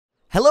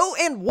Hello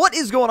and what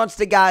is going on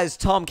today, guys?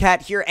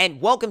 Tomcat here and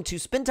welcome to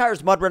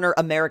SpinTires MudRunner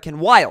American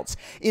Wilds.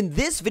 In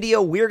this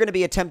video, we're going to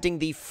be attempting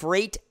the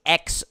Freight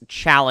X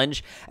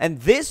challenge,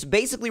 and this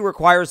basically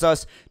requires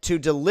us to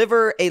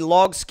deliver a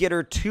log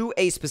skidder to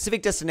a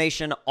specific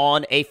destination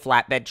on a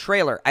flatbed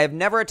trailer. I have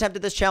never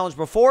attempted this challenge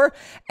before,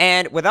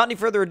 and without any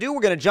further ado,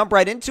 we're going to jump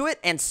right into it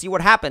and see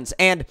what happens.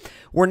 And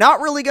we're not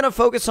really going to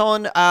focus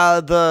on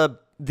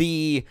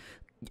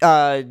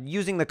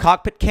using the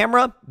cockpit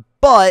camera,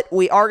 but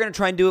we are going to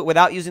try and do it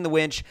without using the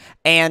winch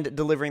and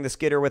delivering the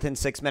skidder within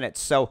 6 minutes.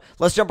 So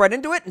let's jump right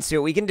into it and see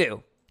what we can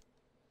do.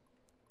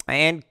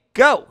 And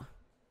go.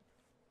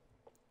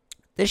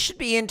 This should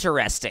be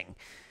interesting.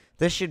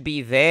 This should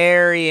be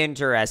very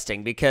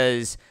interesting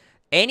because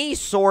any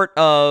sort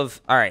of...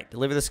 Alright,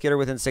 deliver the skidder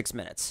within 6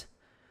 minutes.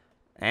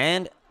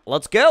 And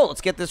let's go.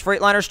 Let's get this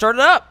Freightliner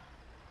started up.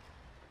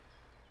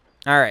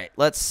 Alright,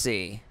 let's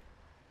see.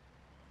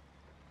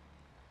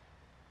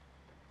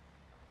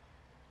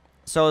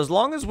 So as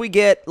long as we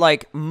get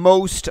like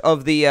most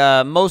of the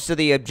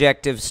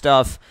objective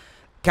stuff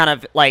kind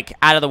of like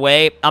out of the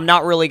way, I'm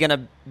not really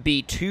gonna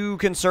be too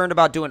concerned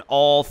about doing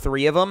all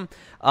three of them.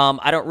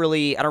 I don't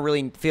really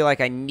feel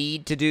like I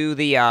need to do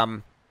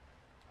the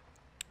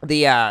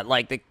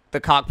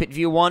cockpit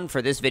view one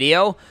for this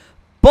video,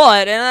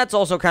 and that's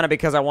also kind of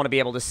because I want to be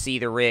able to see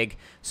the rig.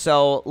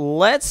 So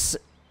let's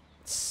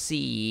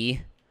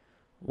see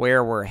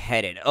where we're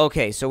headed.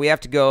 Okay, so we have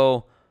to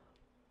go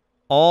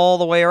all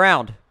the way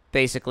around.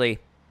 Basically,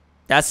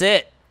 that's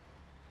it.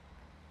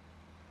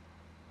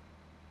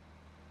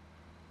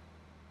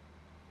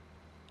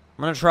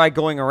 I'm going to try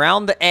going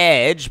around the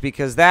edge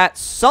because that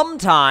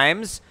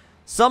sometimes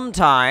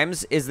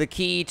is the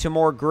key to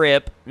more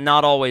grip.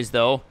 Not always,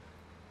 though.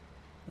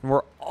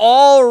 We're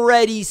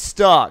already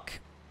stuck.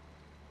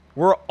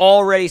 We're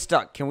already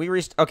stuck. Can we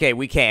okay,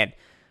 we can.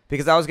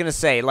 Because I was going to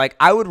say, like,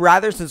 I would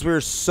rather, since we were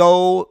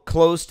so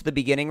close to the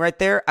beginning right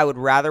there, I would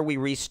rather we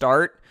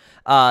restart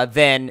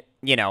than,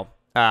 you know...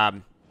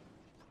 I'd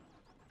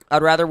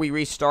rather we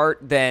restart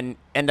than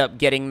end up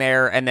getting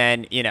there and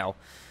then, you know,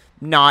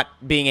 not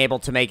being able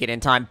to make it in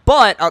time.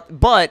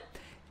 But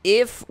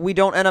if we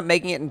don't end up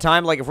making it in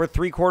time, like if we're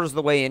 3/4 of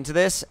the way into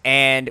this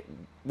and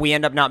we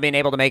end up not being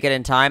able to make it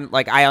in time,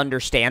 like I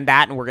understand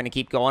that and we're going to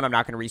keep going. I'm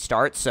not going to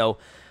restart. So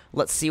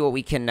let's see what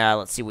we can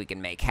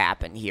make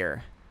happen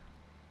here.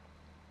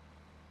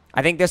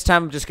 I think this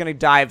time I'm just going to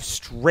dive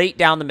straight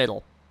down the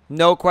middle.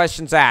 No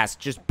questions asked.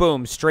 Just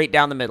boom, straight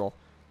down the middle.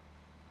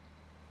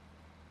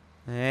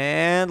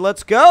 And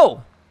let's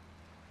go.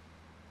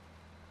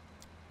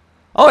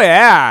 Oh,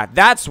 yeah.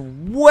 That's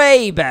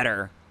way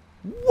better.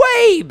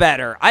 Way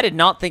better. I did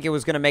not think it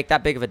was going to make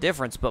that big of a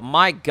difference, but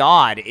my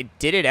God, it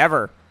did it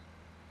ever.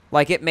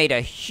 Like, it made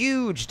a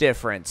huge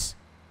difference.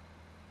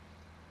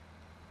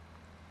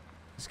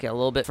 Let's get a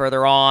little bit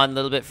further on, a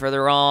little bit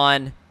further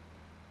on.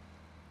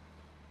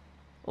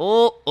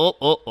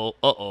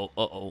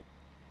 Oh.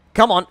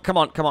 Come on.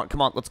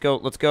 Let's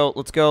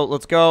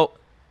go.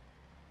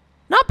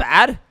 Not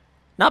bad.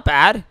 Not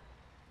bad.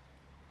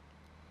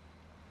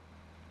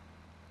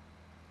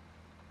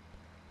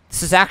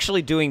 This is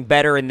actually doing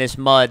better in this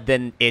mud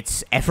than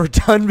it's ever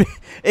done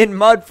in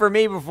mud for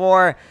me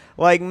before.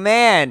 Like,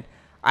 man,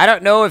 I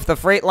don't know if the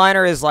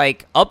Freightliner is,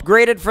 like,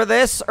 upgraded for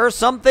this or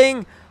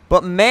something.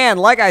 But, man,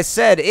 like I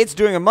said, it's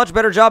doing a much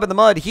better job in the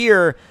mud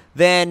here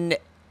than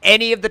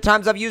any of the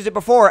times I've used it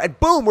before. And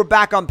boom, we're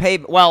back on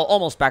pavement. Well,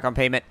 almost back on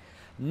pavement.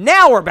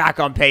 Now we're back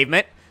on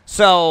pavement.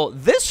 So,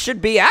 this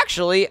should be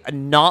actually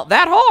not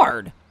that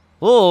hard.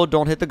 Oh,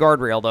 don't hit the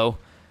guardrail, though.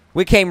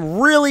 We came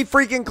really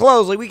freaking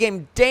close. Like, we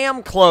came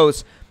damn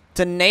close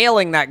to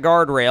nailing that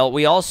guardrail.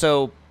 We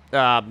also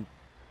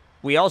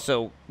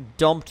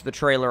dumped the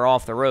trailer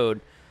off the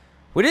road.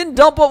 We didn't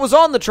dump what was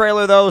on the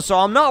trailer, though, so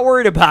I'm not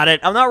worried about it.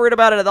 I'm not worried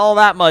about it all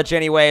that much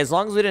anyway, as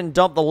long as we didn't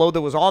dump the load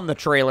that was on the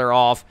trailer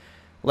off.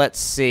 Let's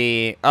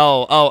see.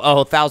 Oh,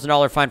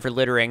 $1,000 fine for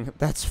littering.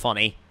 That's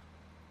funny.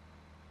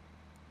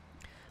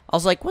 I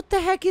was like, what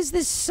the heck is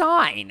this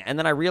sign? And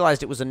then I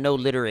realized it was a no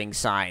littering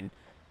sign.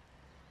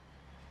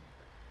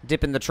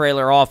 Dipping the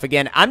trailer off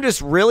again. I'm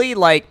just really,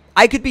 like,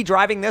 I could be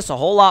driving this a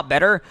whole lot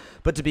better,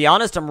 but to be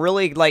honest, I'm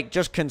really, like,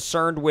 just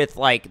concerned with,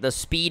 like, the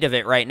speed of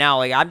it right now.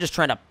 Like, I'm just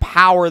trying to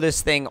power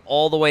this thing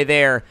all the way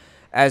there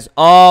as,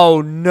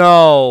 oh,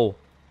 no.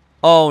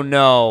 Oh,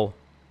 no.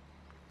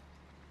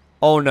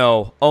 Oh,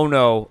 no. Oh,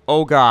 no.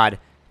 Oh, God.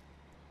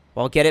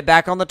 Well, get it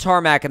back on the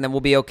tarmac, and then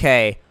we'll be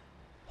okay.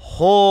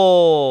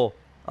 Oh...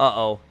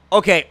 Uh-oh.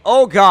 Okay,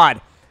 oh God.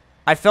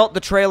 I felt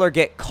the trailer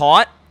get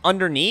caught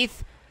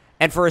underneath,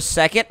 and for a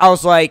second, I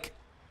was like,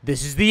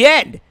 this is the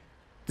end.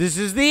 This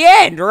is the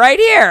end right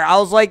here. I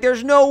was like,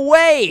 there's no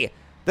way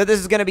that this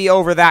is going to be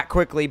over that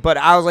quickly, but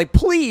I was like,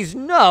 please,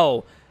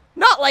 no.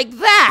 Not like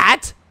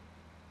that.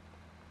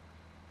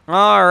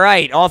 All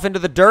right, off into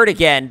the dirt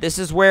again. This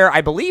is where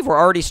I believe we're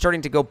already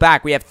starting to go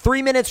back. We have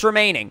 3 minutes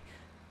remaining.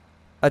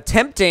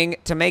 Attempting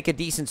to make a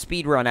decent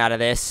speed run out of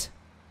this.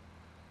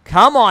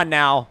 Come on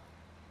now.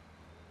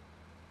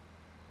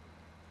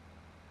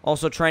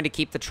 Also trying to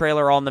keep the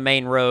trailer on the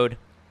main road.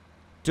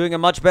 Doing a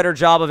much better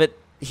job of it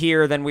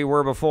here than we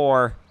were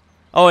before.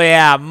 Oh,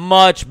 yeah,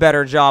 much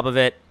better job of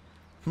it.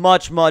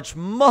 Much, much,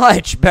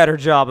 much better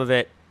job of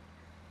it.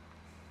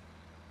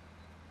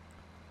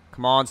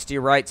 Come on,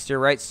 steer right, steer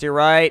right, steer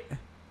right.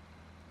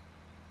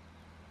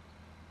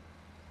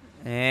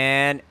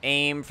 And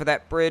aim for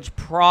that bridge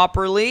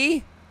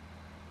properly.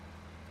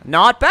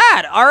 Not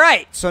bad. All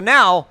right, so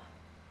now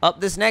up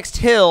this next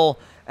hill,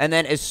 and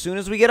then as soon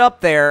as we get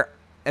up there,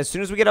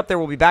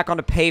 we'll be back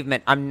onto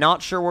pavement. I'm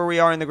not sure where we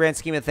are in the grand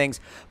scheme of things,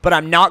 but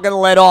I'm not going to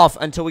let off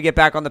until we get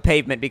back on the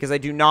pavement because I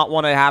do not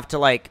want to have to,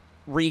 like,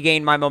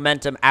 regain my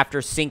momentum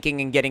after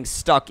sinking and getting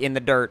stuck in the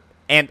dirt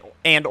and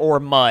or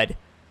mud.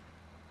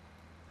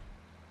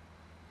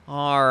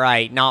 All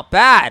right, not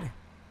bad.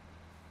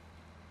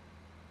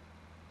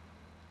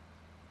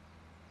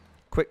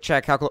 Quick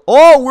check how close.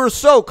 Oh, we're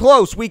so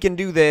close. We can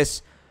do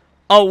this.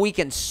 Oh, we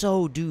can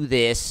so do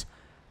this.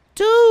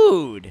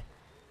 Dude.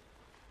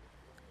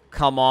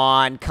 Come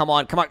on, come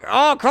on, come on.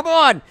 Oh, come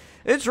on.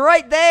 It's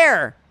right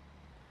there.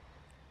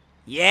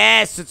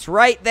 Yes, it's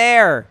right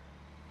there.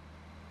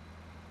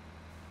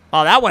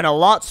 Oh, that went a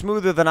lot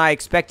smoother than I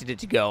expected it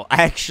to go.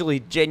 I actually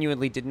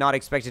genuinely did not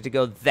expect it to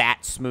go that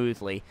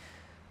smoothly.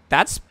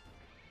 That's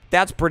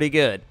pretty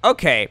good.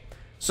 Okay,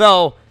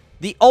 so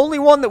the only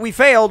one that we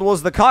failed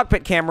was the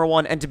cockpit camera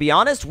one, and to be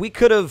honest, we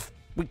could have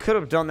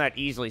done that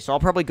easily. So I'll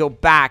probably go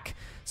back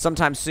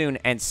sometime soon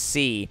and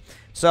see.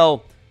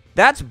 So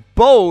that's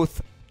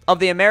both of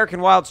the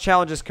American Wilds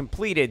challenges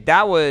completed.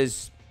 That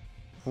was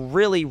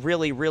really,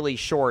 really, really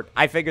short.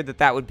 I figured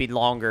that would be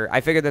longer.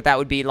 I figured that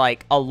would be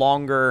like a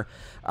longer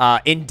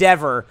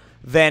endeavor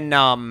than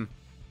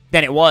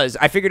it was.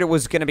 I figured it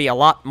was going to be a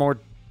lot more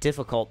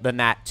difficult than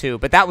that too,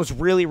 but that was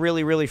really,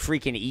 really, really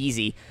freaking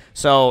easy.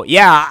 So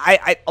yeah,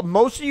 I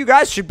most of you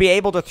guys should be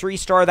able to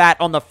 3-star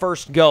that on the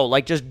first go.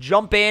 Like, just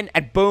jump in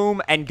and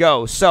boom and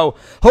go. So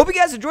hope you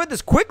guys enjoyed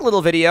this quick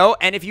little video,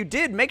 and if you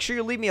did, make sure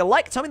you leave me a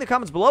like. Tell me in the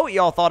comments below what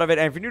y'all thought of it,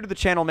 and if you're new to the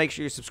channel, make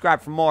sure you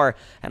subscribe for more,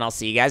 and I'll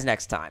see you guys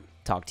next time.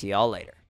 Talk to y'all later.